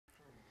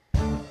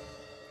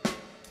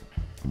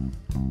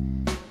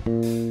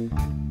Hey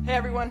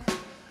everyone.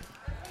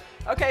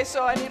 Okay,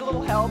 so I need a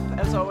little help,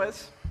 as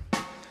always.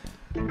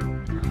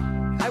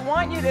 I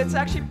want you to, it's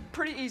actually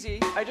pretty easy.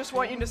 I just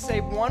want you to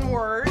say one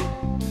word.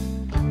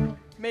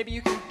 Maybe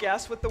you can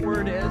guess what the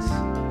word is.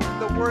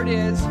 The word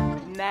is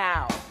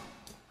now.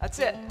 That's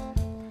it.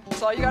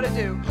 That's all you gotta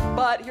do.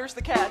 But here's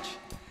the catch.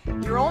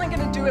 You're only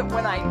gonna do it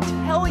when I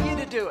tell you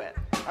to do it.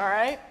 All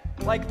right?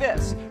 Like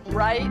this.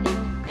 Right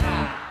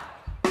now.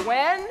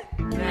 When?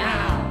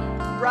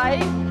 Now.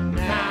 Right?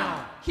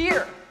 Now.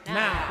 Here.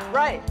 Now.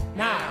 Right.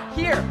 Now.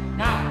 Here.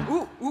 Now.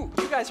 Ooh,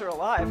 you guys are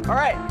alive. All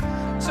right.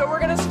 So we're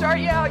gonna start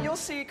you out, you'll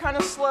see, kind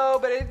of slow,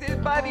 but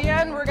by the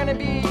end we're gonna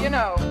be, you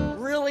know,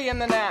 really in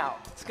the now.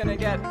 It's gonna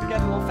get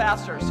a little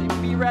faster, so you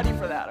be ready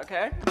for that,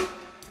 okay?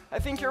 I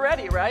think you're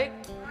ready, right?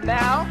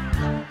 Now?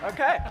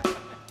 Okay.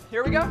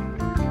 Here we go.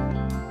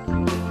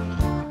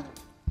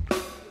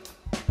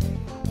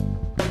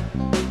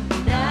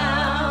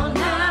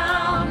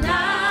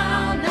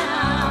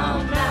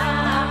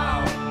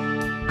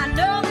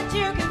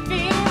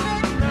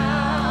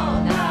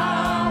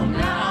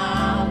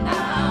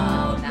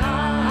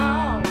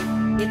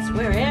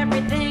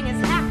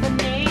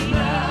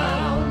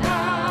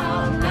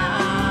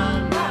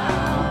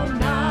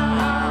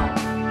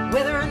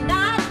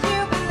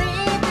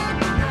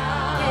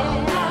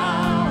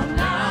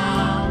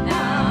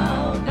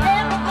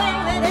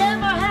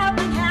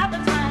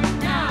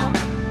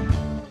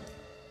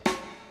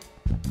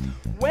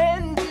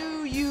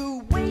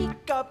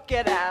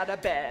 Get out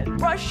of bed,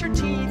 brush your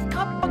teeth,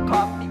 cup of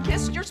coffee,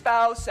 kiss your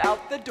spouse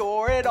out the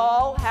door. It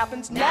all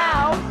happens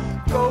now.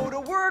 Go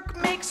to work,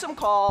 make some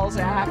calls,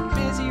 act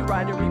busy,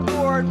 write a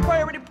report,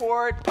 priority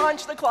report,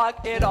 punch the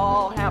clock. It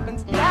all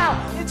happens now.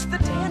 It's the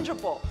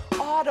tangible,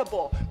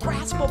 audible,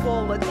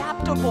 graspable,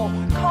 adaptable,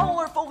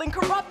 colorful,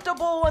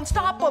 incorruptible,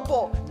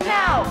 unstoppable.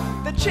 Now,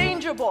 the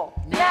changeable.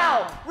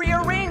 Now,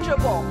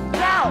 rearrangeable.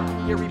 Now,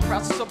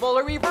 irrepressible,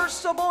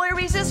 irreversible,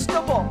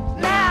 irresistible.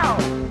 Now.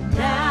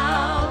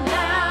 Now.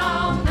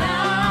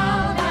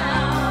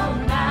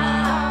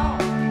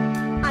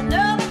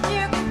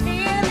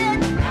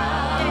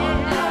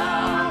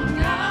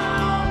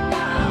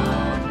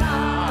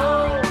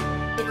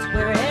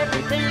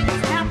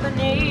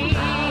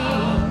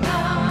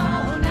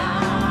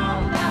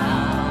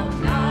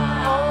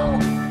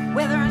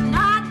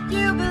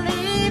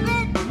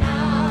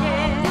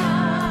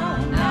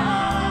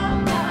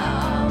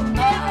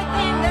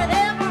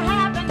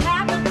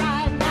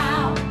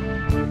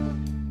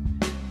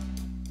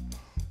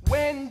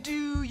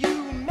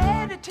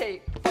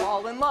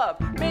 Fall in love,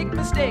 make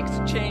mistakes,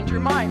 change your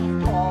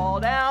mind, fall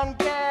down,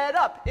 get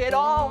up, it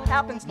all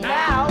happens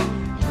now.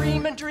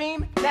 Dream a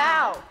dream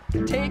now,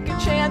 take a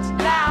chance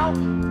now,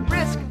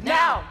 risk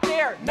now,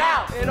 dare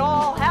now, it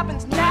all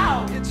happens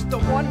now. It's the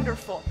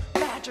wonderful,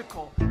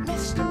 magical,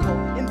 mystical,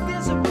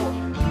 invisible,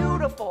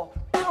 beautiful,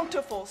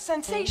 bountiful,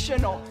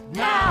 sensational,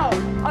 now,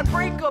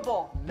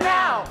 unbreakable,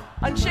 now,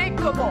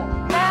 unshakable,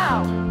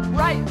 now,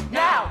 right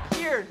now,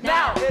 here,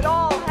 now, it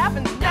all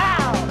happens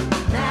now.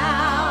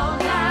 Now,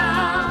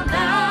 now,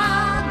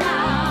 now,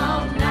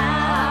 now,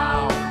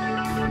 now.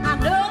 I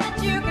know that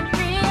you can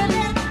feel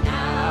it.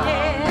 Now,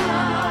 yeah.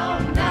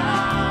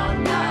 Now,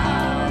 now,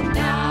 now,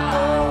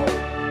 now.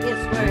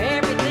 It's where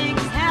everything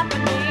is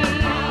happening.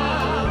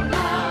 Now,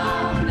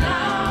 now,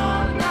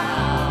 now,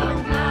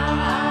 now,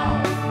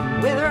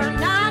 now. Whether or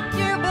not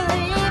you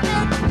believe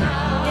it.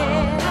 Now,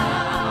 yeah.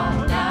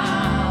 Now,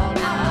 now,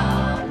 now.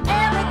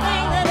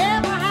 Everything that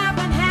ever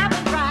happened,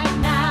 happened right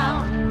now.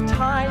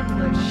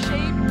 Timeless,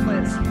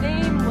 shapeless,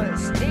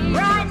 nameless, ageless.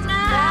 Right now.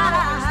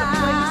 Now is the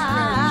place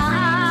where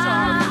dreams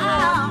are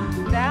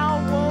born. Now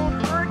won't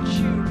hurt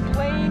you,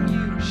 blame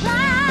you, shame.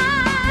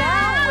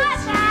 Now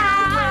it's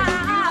here when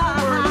you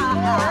were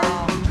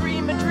born.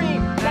 Dream a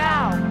dream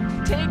now.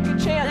 Take a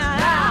chance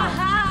now.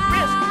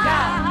 Risk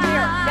now.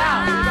 Here now.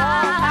 It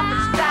all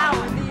happens now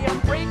in the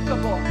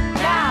unbreakable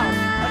now.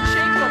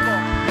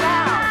 Unshakable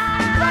now.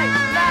 Right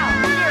now.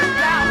 Here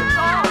now.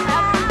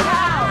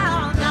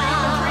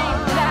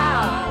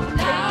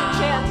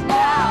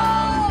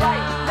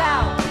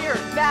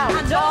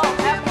 It's all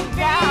happening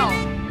now.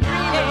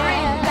 Dream a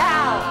dream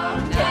now.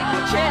 Take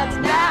a chance now. Right now. Here now. It's all happening now. Dream a dream now. Take a chance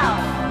now.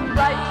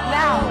 Right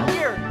now.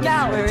 Here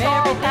now. It's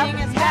all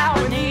happening now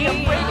in the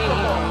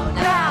unbreakable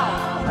now.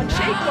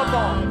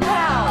 Unshakable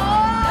now.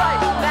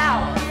 Right now.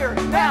 Here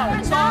now.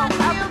 It's all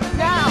happening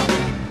now.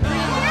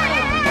 Dream a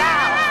dream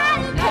now.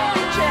 Take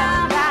a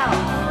chance now.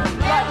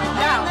 Right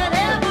now. Here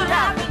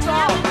now. It's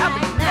all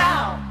happening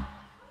now.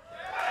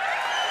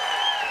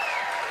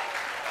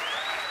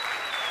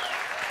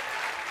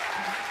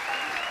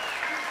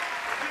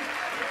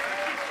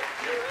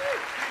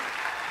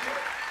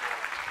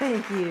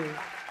 Thank you.